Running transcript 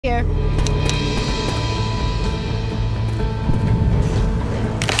here.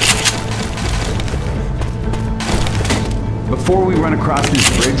 Before we run across this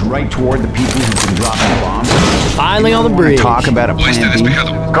bridge right toward the people who've been dropping bombs... Finally on the bridge. Talk about a plan B?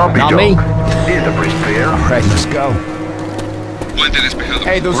 Copy, Not Doc. me. Here's the bridge clear. All right, let's go.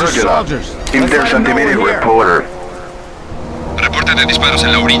 Hey, those are soldiers. Intercentimeter reporter. Reporte de disparos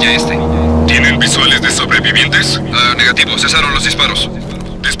en la orilla este. ¿Tienen visuales de sobrevivientes? Negativo, cesaron los disparos.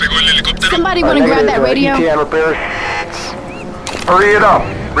 ¿Despegó el helicóptero? Somebody wanna grab that radio? ETN repair. Hurry it up.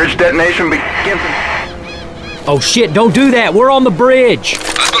 Bridge detonation begins. Oh shit, don't do that. We're on the bridge.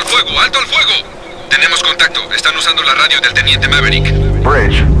 ¡Alto al fuego! ¡Alto al fuego! Tenemos contacto. Están usando la radio del teniente Maverick.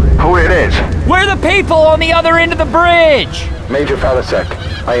 Bridge. Who it is? We're the people on the other end of the bridge. Major Falasek.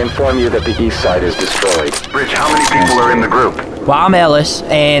 I inform you that the east side is destroyed. Bridge, how many people are in the group? Well, I'm Ellis,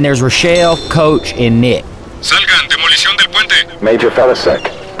 and there's Rochelle, Coach, and Nick. Salgan, demolición del puente. Major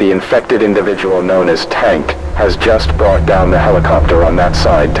Falasek, the infected individual known as Tank has just brought down the helicopter on that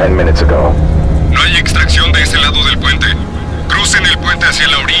side 10 minutes ago. No hay extracción de ese lado del puente. Crucen el puente hacia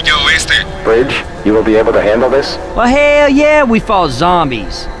la orilla oeste. Bridge, you will be able to handle this? Well, hell yeah, we fought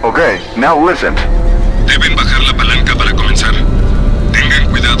zombies. Okay, now listen. Deben bajar la palanca para comenzar. Tengan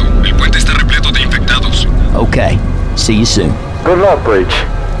cuidado, el puente está repleto de infectados. Okay, see you soon. Good luck, Bridge.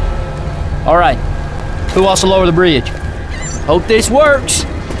 All right, who wants to lower the bridge? Hope this works.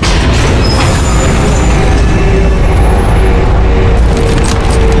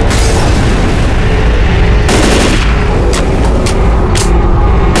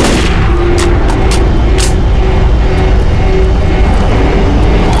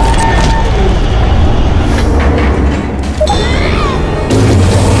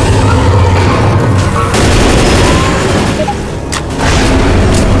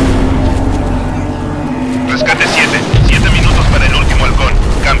 Rescate 7. 7 minutos para el último halcón.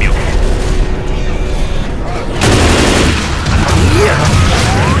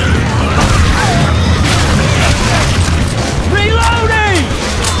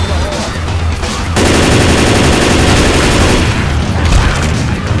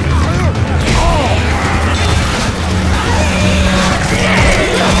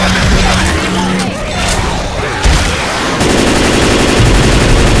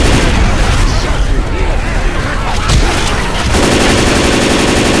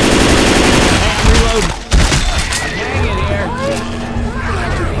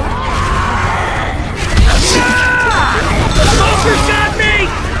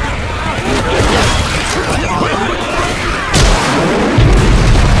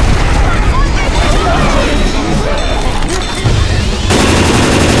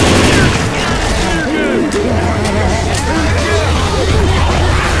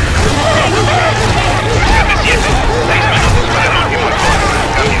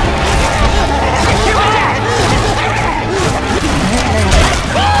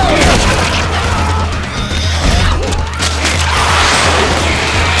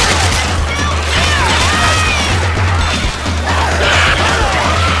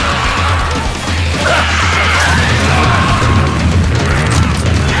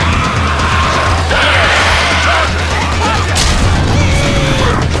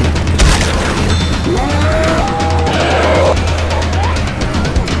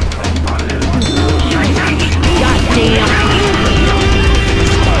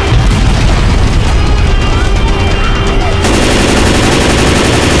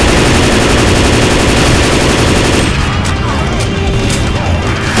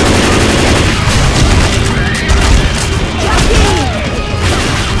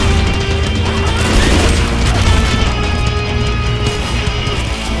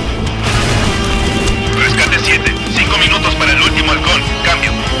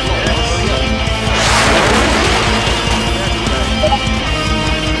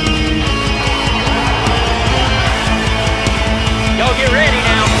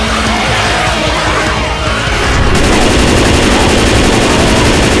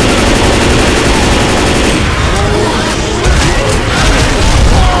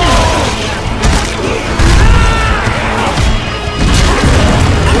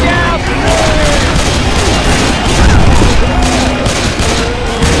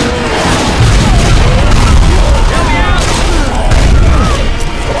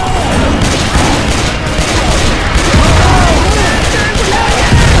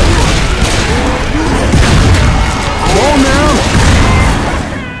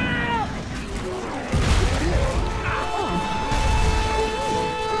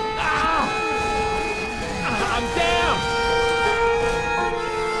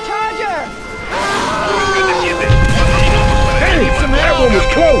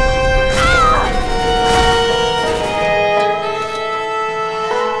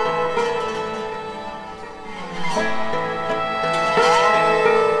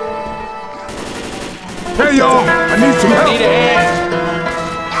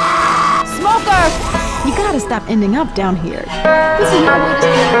 stop ending up down here. This is my way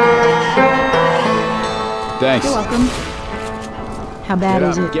to... Thanks. You're welcome. How bad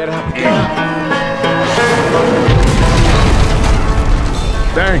is it? Get up, get up.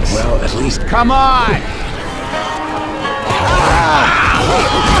 Thanks. Well, at least... Come on!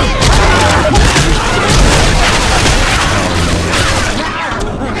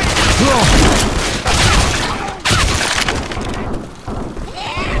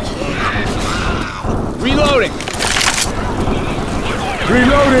 Reloading!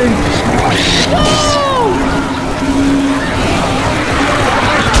 Reloading!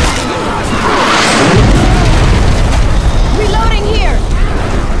 Reloading here!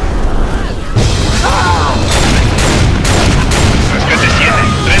 Rescate 7.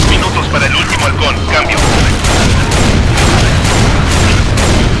 3 minutos para el último halcón. Cambio.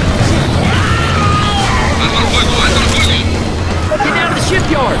 ¡Alto el fuego! ¡Alto el fuego! Get down to the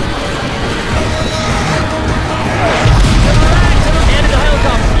shipyard! And to the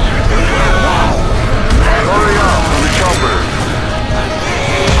helicopter! Hurry up, the chopper.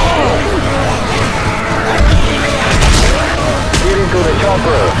 Get into the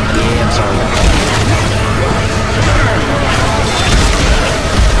chopper. Yeah, I'm sorry.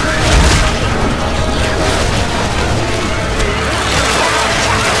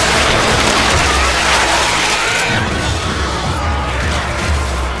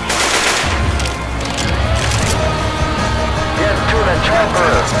 Get to the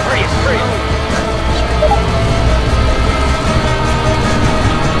chopper. Freeze, freeze!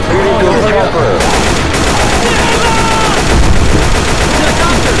 Get into the chopper.